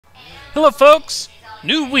Hello folks!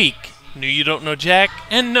 New week, new You Don't Know Jack,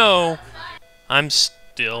 and no, I'm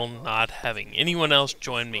still not having anyone else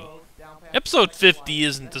join me. Episode 50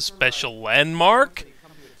 isn't a special landmark.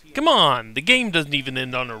 Come on, the game doesn't even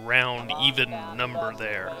end on a round, even number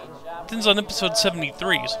there. It ends on episode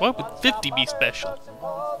 73, so why would 50 be special?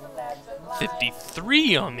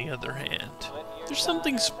 53, on the other hand, there's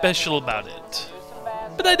something special about it.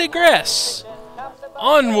 But I digress.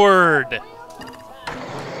 Onward!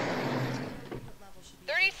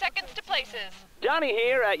 30 seconds to places. Johnny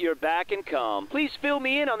here at your back and calm. Please fill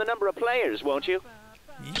me in on the number of players, won't you?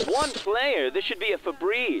 One player. This should be a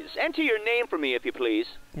Febreze. Enter your name for me, if you please.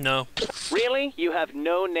 No. Really? You have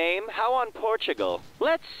no name? How on Portugal?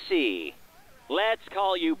 Let's see. Let's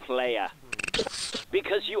call you Playa.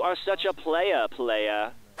 Because you are such a playa.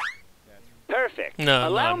 Perfect. No,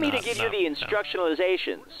 Allow no, me no, to give no, you the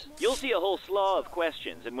instructionalizations. You'll see a whole slaw of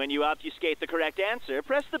questions, and when you obfuscate the correct answer,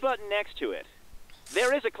 press the button next to it.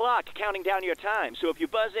 There is a clock counting down your time, so if you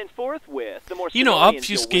buzz in forthwith, the more You know, simoleons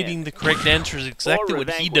you'll obfuscating win. the correct answer is exactly Or what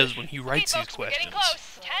he does when he writes Okay, these folks, we're getting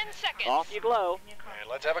questions. close. 10 seconds. Off you glow. Alright,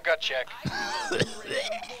 let's have a gut check.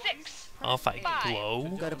 6. Off I Five.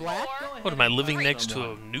 glow. Go to black? What, am I living next to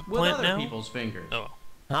a nuke With plant other now? people's fingers. Oh.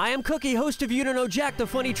 Hi, I'm Cookie, host of You Don't Know Jack, the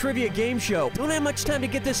funny trivia game show. Don't have much time to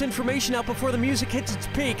get this information out before the music hits its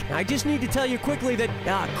peak. I just need to tell you quickly that...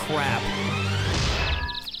 crap.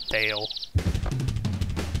 Fail.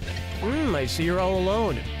 I see you're all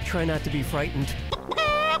alone. Try not to be frightened.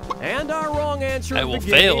 And our wrong answer I of the will game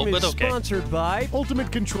fail, is but okay. sponsored by...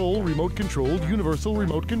 Ultimate Control, remote-controlled, universal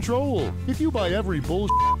remote control. If you buy every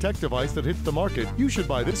bullshit tech device that hits the market, you should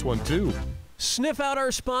buy this one too. Sniff out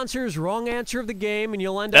our sponsor's wrong answer of the game and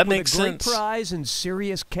you'll end That up with a makes great sense. prize and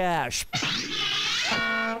serious cash.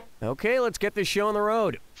 Okay, let's get this show on the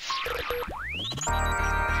road.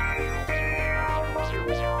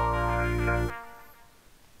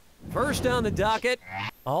 First on the docket,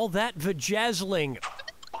 all that vajazzling.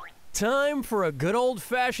 Time for a good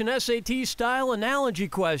old-fashioned SAT-style analogy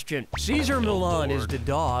question. Caesar Milan is to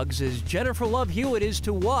dogs as Jennifer Love Hewitt is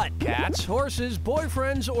to what? Cats, horses,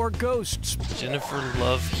 boyfriends, or ghosts? Jennifer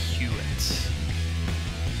Love Hewitt.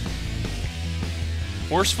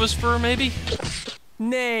 Horse Whisperer, maybe?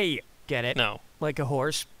 Nay. Get it? No. Like a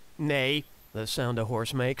horse. Neigh. The sound a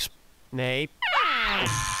horse makes. Neigh.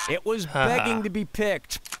 It was begging to be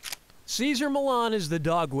picked. Caesar Milan is the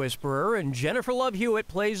dog whisperer, and Jennifer Love Hewitt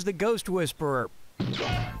plays the ghost whisperer.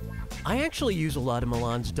 I actually use a lot of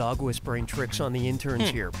Milan's dog whispering tricks on the interns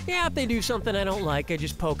here. Yeah, if they do something I don't like, I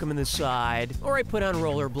just poke them in the side, or I put on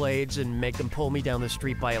rollerblades and make them pull me down the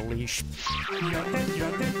street by a leash.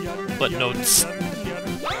 But notes.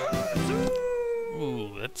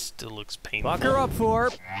 Ooh, that still looks painful. Buck her up for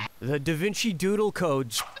the Da Vinci Doodle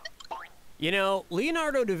Codes. You know,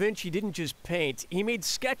 Leonardo da Vinci didn't just paint, he made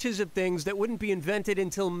sketches of things that wouldn't be invented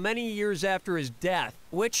until many years after his death,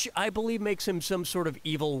 which I believe makes him some sort of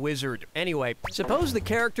evil wizard. Anyway, suppose the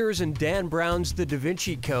characters in Dan Brown's The Da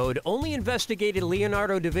Vinci Code only investigated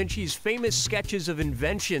Leonardo da Vinci's famous sketches of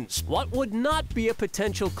inventions. What would not be a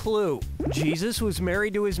potential clue? Jesus was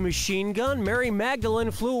married to his machine gun, Mary Magdalene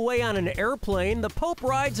flew away on an airplane, the Pope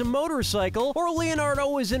rides a motorcycle, or Leonardo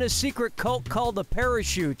was in a secret cult called the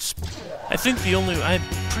Parachutes. I think I'm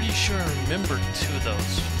pretty sure I remember two of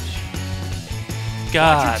those.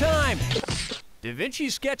 God. Watch your time! Da Vinci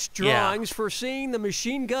sketched drawings for seeing the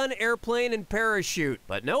machine gun, airplane, and parachute,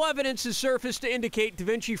 but no evidence has surfaced to indicate Da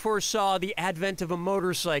Vinci foresaw the advent of a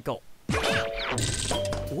motorcycle.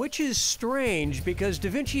 Which is strange because Da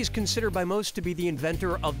Vinci is considered by most to be the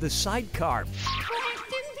inventor of the sidecar.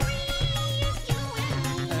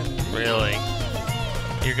 Really?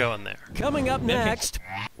 You're going there. Coming up next,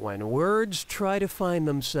 when words try to find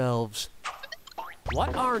themselves.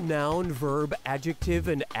 What are noun, verb, adjective,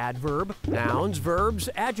 and adverb? Nouns, verbs,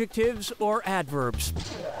 adjectives, or adverbs?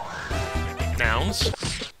 Nouns?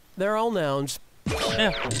 They're all nouns.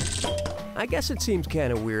 Yeah. I guess it seems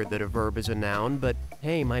kind of weird that a verb is a noun, but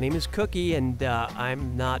hey, my name is Cookie, and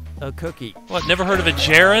I'm not a cookie. What, never heard of a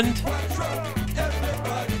gerund?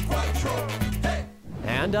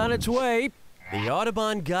 And on its way, the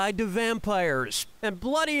Audubon Guide to Vampires. And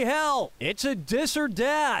bloody hell, it's a dis or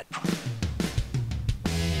dat.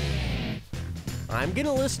 I'm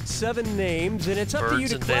gonna list 7 names, and it's up to you Birds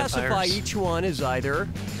to and classify vampires. each one as either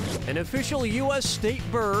an official U.S. state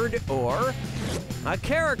bird or a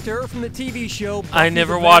character from the TV show Buffy I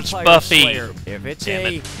never the watched Vampire Buffy. Slayer. If it's Damn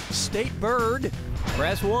a it. state bird,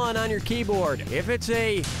 press 1 on your keyboard. If it's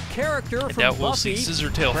a character from doubt we'll see Buffy,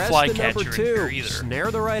 Scissortail press the Flycatcher number in 2. here either.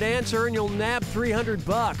 Snare the right answer and you'll nab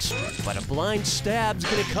 $300. But a blind stab's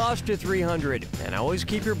gonna cost you $300. And always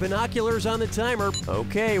keep your binoculars on the timer.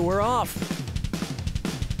 Okay, we're off.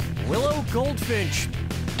 Willow Goldfinch.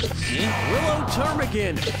 Willow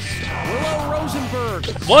Ptarmigan. Willow Rosenberg.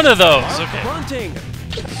 One of those. Mark Okay. Bunting.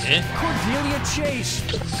 Eh? Cordelia Chase.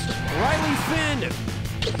 Riley Finn.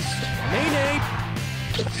 Nene.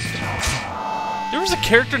 There was a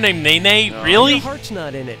character named Nene? Really? Your heart's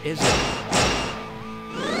not in it, is it?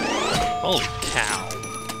 Holy cow.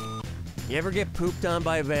 You ever get pooped on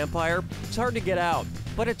by a vampire? It's hard to get out,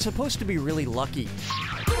 but it's supposed to be really lucky.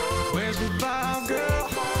 Where's the vibe, girl?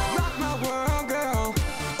 Rock my world, girl.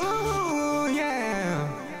 Ooh, yeah.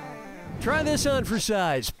 Try this on for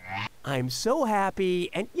size. I'm so happy,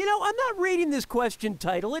 and you know, I'm not reading this question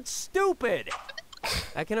title. It's stupid.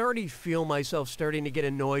 I can already feel myself starting to get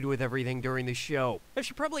annoyed with everything during the show. I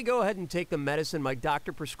should probably go ahead and take the medicine my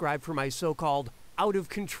doctor prescribed for my so-called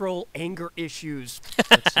out-of-control anger issues.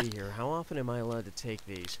 Let's see here. How often am I allowed to take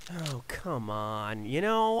these? Oh, come on. You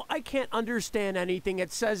know, I can't understand anything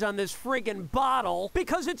it says on this friggin' bottle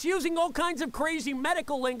because it's using all kinds of crazy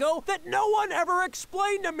medical lingo that no one ever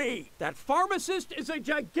explained to me. That pharmacist is a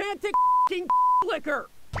gigantic f***ing liquor.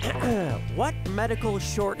 What medical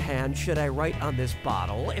shorthand should I write on this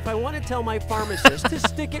bottle if I want to tell my pharmacist to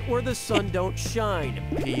stick it where the sun don't shine?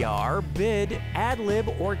 PR, bid, ad-lib,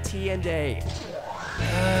 or T&A?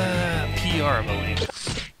 PR, I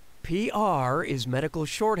believe. PR is medical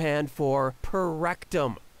shorthand for per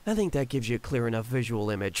rectum. I think that gives you a clear enough visual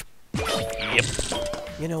image. Yep.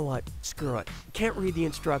 You know what? Screw it. Can't read the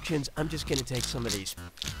instructions. I'm just gonna take some of these.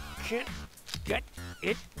 Can't get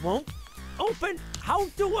it. Won't open. How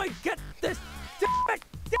do I get this? Damn it!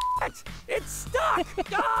 Damn it! It's stuck!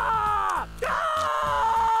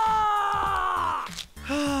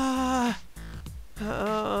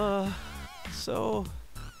 So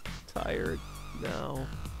tired now.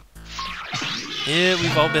 Yeah,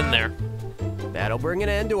 we've all been there. That'll bring an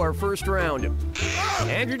end to our first round.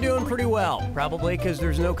 And you're doing pretty well, probably because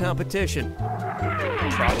there's no competition.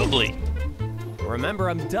 Probably. Remember,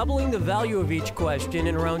 I'm doubling the value of each question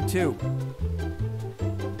in round 2.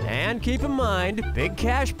 And keep in mind, big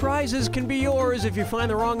cash prizes can be yours if you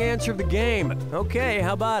find the wrong answer of the game. Okay,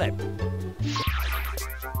 how about it?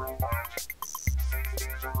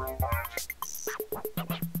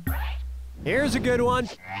 Here's a good one.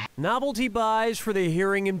 Novelty buys for the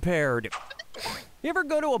hearing impaired. You ever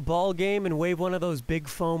go to a ball game and wave one of those big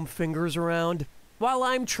foam fingers around? While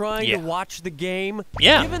I'm trying to watch the game,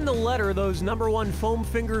 given the letter those #1 foam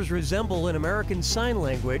fingers resemble in American Sign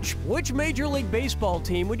Language, which Major League Baseball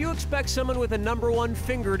team would you expect someone with a #1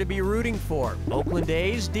 finger to be rooting for? Oakland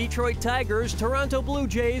A's, Detroit Tigers, Toronto Blue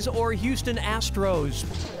Jays, or Houston Astros?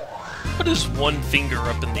 What is one finger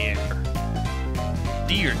up in the air?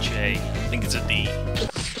 D or J? I think it's a D.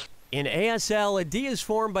 In ASL, a D is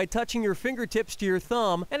formed by touching your fingertips to your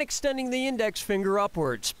thumb and extending the index finger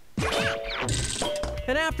upwards.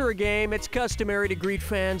 And after a game, it's customary to greet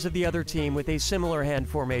fans of the other team with a similar hand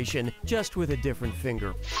formation, just with a different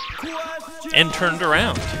finger. And turned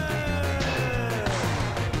around.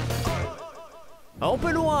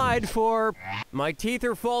 Open wide for my teeth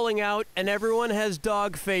are falling out and everyone has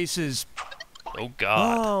dog faces. Oh,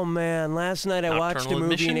 God. Oh, man. Last night I watched a Nocturnal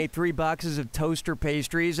movie admission? and ate 3 boxes of toaster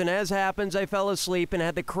pastries, and as happens, I fell asleep and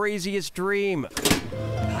had the craziest dream.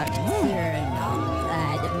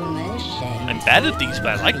 I'm bad at these,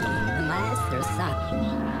 but I like them.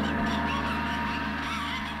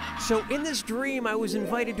 So in this dream, I was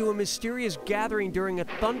invited to a mysterious gathering during a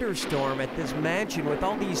thunderstorm at this mansion with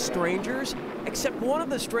all these strangers, except one of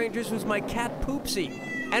the strangers was my cat Poopsie,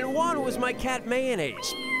 and one was my cat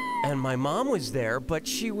Mayonnaise. And my mom was there, but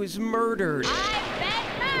she was murdered.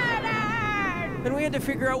 And we had to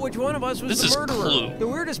figure out which one of us was the murderer. Clue. The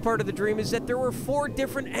weirdest part of the dream is that there were 4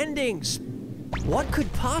 different endings. What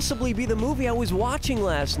could possibly be the movie I was watching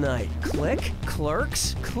last night? Click,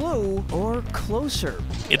 Clerks, Clue, or Closer?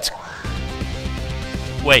 It's...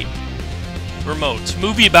 Wait. Remotes.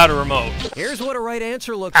 Movie about a remote. Here's what a right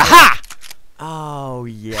answer looks Aha! like. Oh,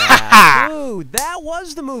 yeah. Clue. That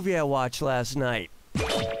was the movie I watched last night.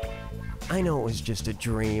 I know it was just a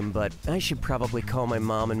dream, but I should probably call my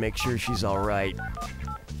mom and make sure she's all right.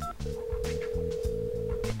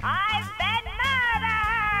 I've been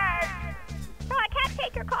murdered! So I can't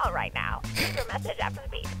take your call right now. Leave your message after the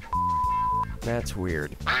beep. That's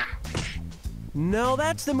weird. No,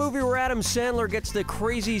 that's the movie where Adam Sandler gets the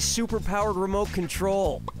crazy, super-powered remote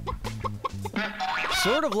control.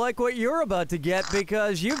 sort of like what you're about to get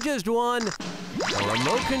because you've just won a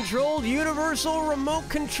remote-controlled universal remote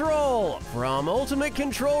control from Ultimate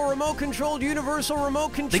Control remote-controlled universal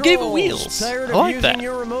remote control. They gave it wheels. Tired of I like using that.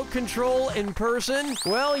 your remote control in person?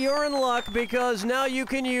 Well, you're in luck because now you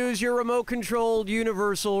can use your remote-controlled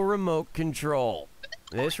universal remote control.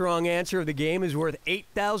 This wrong answer of the game is worth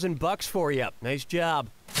 $8,000 for you. Nice job.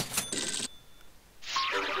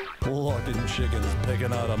 Plucking chickens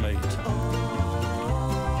picking out a mate.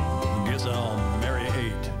 Guess I'll marry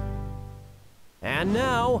 8. And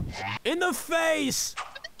now, in the face!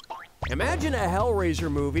 Imagine a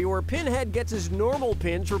Hellraiser movie where Pinhead gets his normal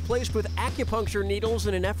pins replaced with acupuncture needles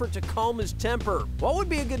in an effort to calm his temper. What would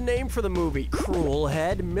be a good name for the movie? Cruel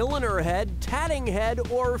Head, Milliner Head, Tatting Head,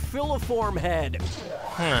 or Filiform Head?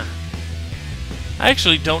 Huh. I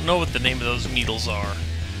actually don't know what the name of those needles are.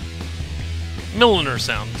 Milliner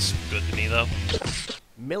sounds good to me, though.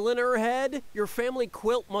 Milliner Head? Your family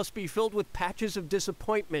quilt must be filled with patches of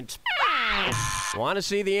disappointment. Want to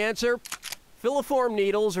see the answer? Filiform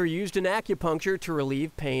needles are used in acupuncture to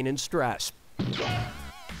relieve pain and stress.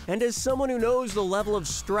 And as someone who knows the level of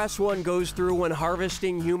stress one goes through when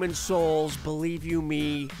harvesting human souls, believe you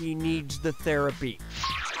me, he needs the therapy.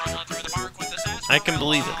 I can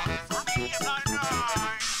believe it.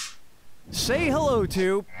 Say hello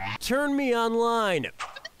to Turn Me Online.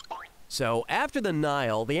 So, after the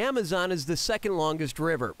Nile, the Amazon is the second longest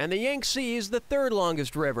river, and the Yangtze is the third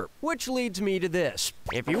longest river, which leads me to this.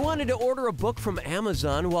 If you wanted to order a book from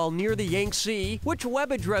Amazon while near the Yangtze, which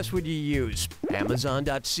web address would you use?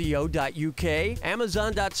 Amazon.co.uk,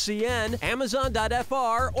 Amazon.cn,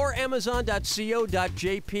 Amazon.fr, or Amazon.co.jp?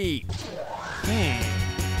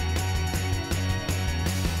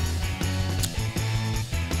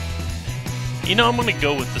 You know, I'm going to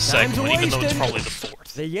go with the second Time's one, even though it's wasted. probably the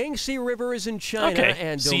fourth. The Yangtze River is in China, Okay,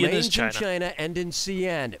 and CN is domains in China. China end in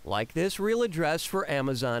CN, like this real address for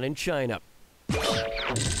Amazon in China.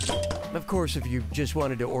 Of course, if you just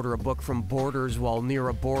wanted to order a book from Borders while near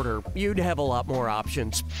a border, you'd have a lot more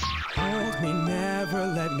options. Hold me, never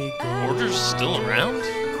let me go. Order's still around?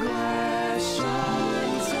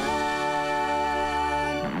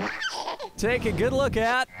 Take a good look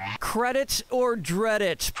at Credit or Dread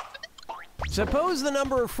It. Suppose the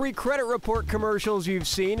number of free credit report commercials you've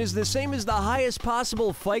seen is the same as the highest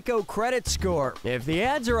possible FICO credit score. If the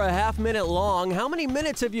ads are a half-minute long, how many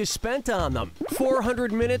minutes have you spent on them?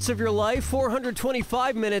 400 minutes of your life,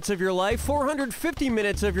 425 minutes of your life, 450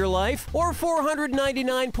 minutes of your life, or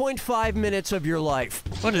 499.5 minutes of your life?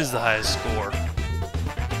 What is the highest score?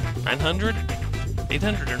 900?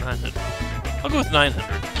 800 or 900? I'll go with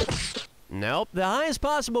 900. Nope, the highest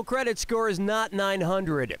possible credit score is not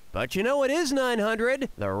 900. But you know what is 900?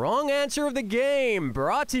 The wrong answer of the game,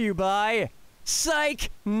 brought to you by... Psych!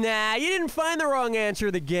 Nah, you didn't find the wrong answer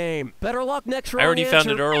of the game. Better luck next round. I already found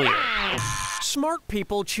it earlier. Smart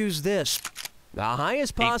people choose this. The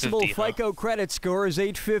highest possible 850, huh? FICO credit score is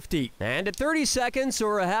 850. And at 30 seconds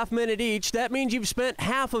or a half minute each, that means you've spent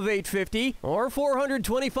half of 850 or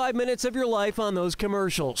 425 minutes of your life on those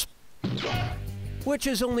commercials. Which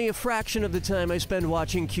is only a fraction of the time I spend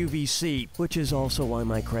watching QVC, which is also why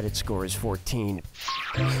my credit score is 14.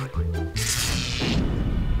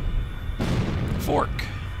 Fork.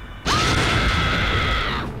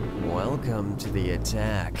 Welcome to the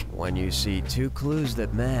attack. When you see two clues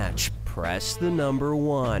that match, press the number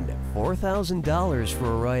 1. $4,000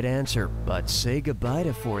 for a right answer, but say goodbye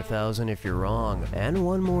to $4,000 if you're wrong. And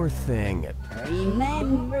one more thing.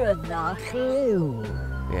 Remember the clue.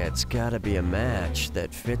 It's gotta be a match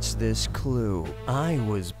that fits this clue. I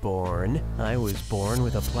was born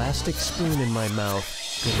with a plastic spoon in my mouth.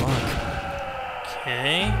 Good luck.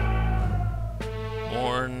 Okay.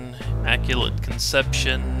 Born, Immaculate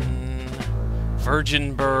Conception,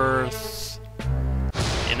 Virgin Birth,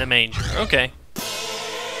 in a manger. Okay.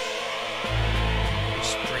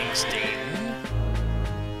 Springsteen.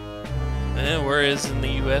 Where is in the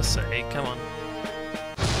USA? Come on.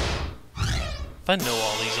 If I know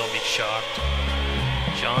all these, I'll be shocked.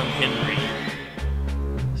 John Henry.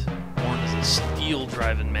 Born as a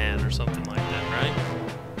steel-driving man or something like that, right?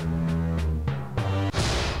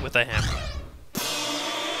 With a hammer.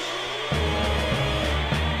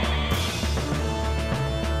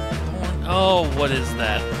 Born... Oh, what is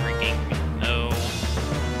that? Freaking... No.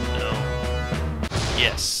 No.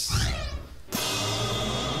 Yes.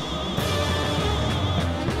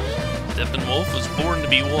 Steppenwolf was born to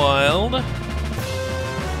be wild.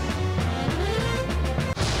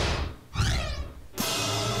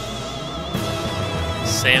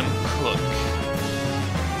 Sam Cooke.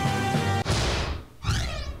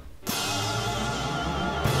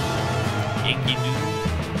 Yankee Doodle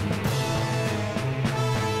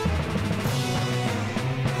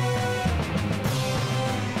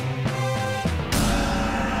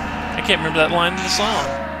can't remember that line in the song.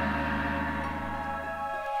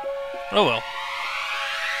 Oh well.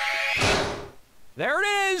 There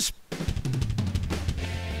it is!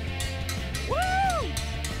 Woo!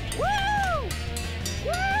 Woo!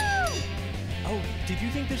 Woo! Oh, did you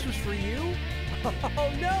think this was for you?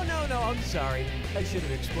 Oh, no, I'm sorry. I should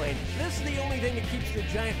have explained. This is the only thing that keeps the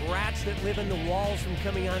giant rats that live in the walls from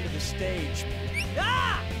coming onto the stage.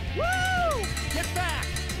 Ah! Woo! Get back!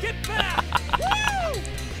 Get back! Woo!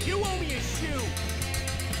 You owe me a shoe!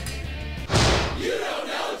 You don't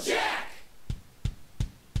know Jack!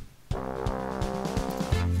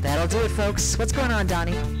 That'll do it, folks. What's going on,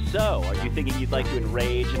 Donnie? So, are you thinking you'd like to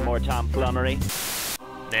enrage in more tomflummery?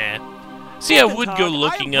 Nah. See, I would go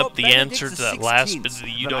looking up the answer to that last bit of the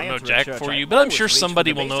You Don't Know Jack for you, but I'm sure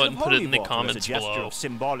somebody will know it and put it in the comments below.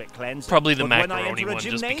 Probably the macaroni one,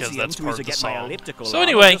 just because that's part of the song. So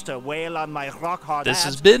anyway, this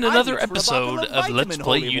has been another episode of Let's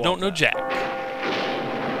Play You Don't Know Jack.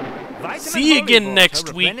 See you again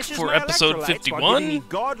next week for episode 51,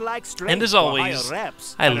 and as always,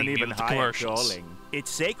 I leave you with the commercials. It's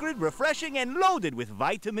sacred, refreshing, and loaded with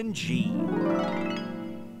vitamin G.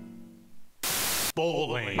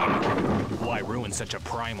 Bowling. Why ruin such a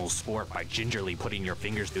primal sport by gingerly putting your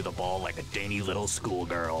fingers through the ball like a dainty little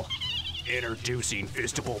schoolgirl? Introducing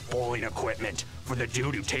Fistable bowling equipment for the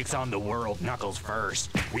dude who takes on the world knuckles first.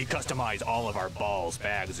 We customize all of our balls,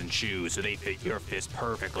 bags, and shoes so they fit your fist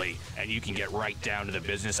perfectly, and you can get right down to the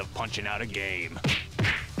business of punching out a game.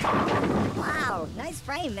 Wow, nice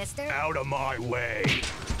frame, mister. Out of my way.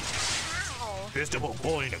 Fistable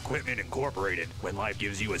Bowling Equipment Incorporated. When life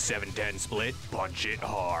gives you a 7-10 split, punch it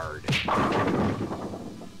hard.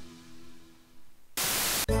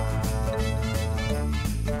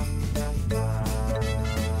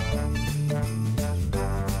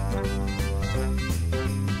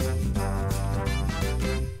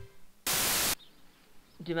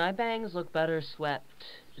 Do my bangs look better swept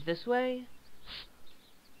this way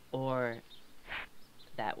or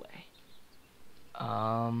that way?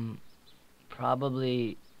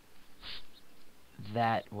 Probably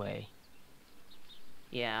that way.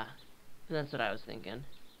 Yeah, that's what I was thinking.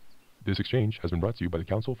 This exchange has been brought to you by the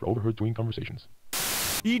Council for Overheard Doing Conversations.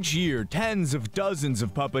 Each year, tens of dozens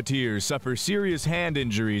of puppeteers suffer serious hand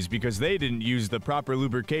injuries because they didn't use the proper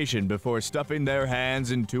lubrication before stuffing their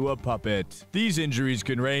hands into a puppet. These injuries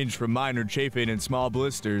can range from minor chafing and small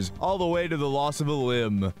blisters all the way to the loss of a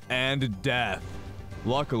limb and death.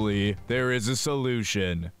 Luckily, there is a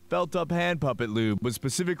solution. Felt-up hand puppet lube was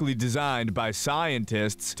specifically designed by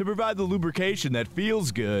scientists to provide the lubrication that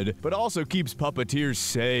feels good, but also keeps puppeteers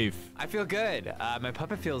safe. I feel good. My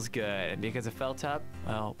puppet feels good, and because of Felt-up,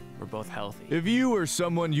 well, we're both healthy. If you or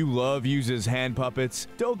someone you love uses hand puppets,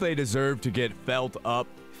 don't they deserve to get felt up?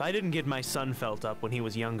 If I didn't get my son felt up when he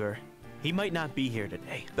was younger, he might not be here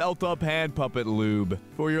today. Felt-up hand puppet lube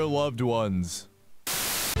for your loved ones.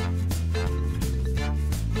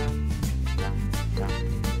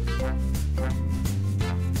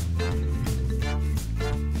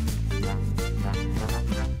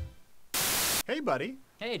 Hey, buddy.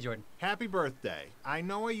 Hey, Jordan. Happy birthday. I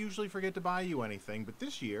know I usually forget to buy you anything, but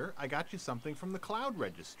this year I got you something from the Cloud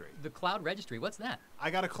Registry. The Cloud Registry? What's that?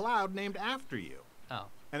 I got a cloud named after you. Oh.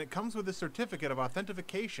 And it comes with a certificate of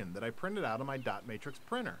authentication that I printed out on my dot matrix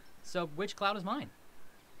printer. So which cloud is mine?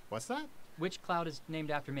 What's that? Which cloud is named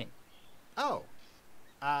after me? Oh.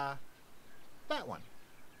 That one.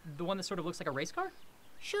 The one that sort of looks like a race car?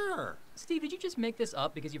 Sure. Steve, did you just make this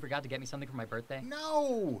up because you forgot to get me something for my birthday?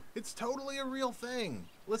 No! It's totally a real thing.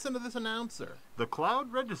 Listen to this announcer. The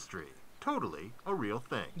Cloud Registry. Totally a real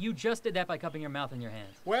thing. You just did that by cupping your mouth in your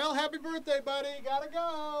hands. Well, happy birthday, buddy. Gotta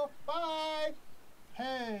go. Bye.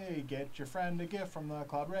 Hey, get your friend a gift from the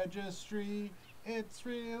Cloud Registry. It's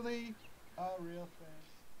really a real thing.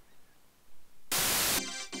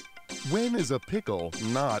 When is a pickle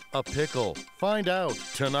not a pickle? Find out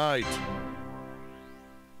tonight.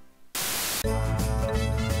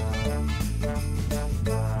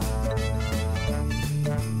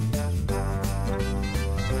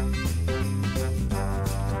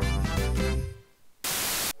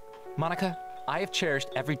 Monica, I have cherished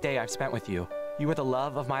every day I've spent with you. You are the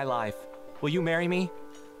love of my life. Will you marry me?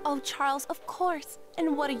 Oh, Charles, of course.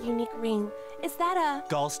 And what a unique ring. Is that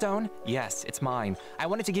a... Gallstone? Yes, it's mine. I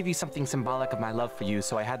wanted to give you something symbolic of my love for you,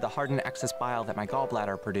 so I had the hardened excess bile that my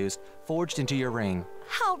gallbladder produced forged into your ring.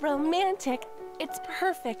 How romantic. It's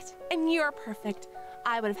perfect. And you're perfect.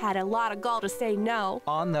 I would have had a lot of gall to say no.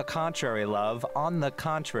 On the contrary, love. On the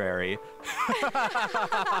contrary.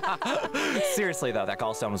 Seriously, though, that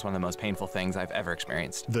gallstone was one of the most painful things I've ever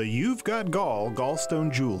experienced. The You've Got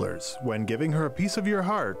Gallstone Jewelers. When giving her a piece of your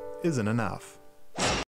heart, isn't enough.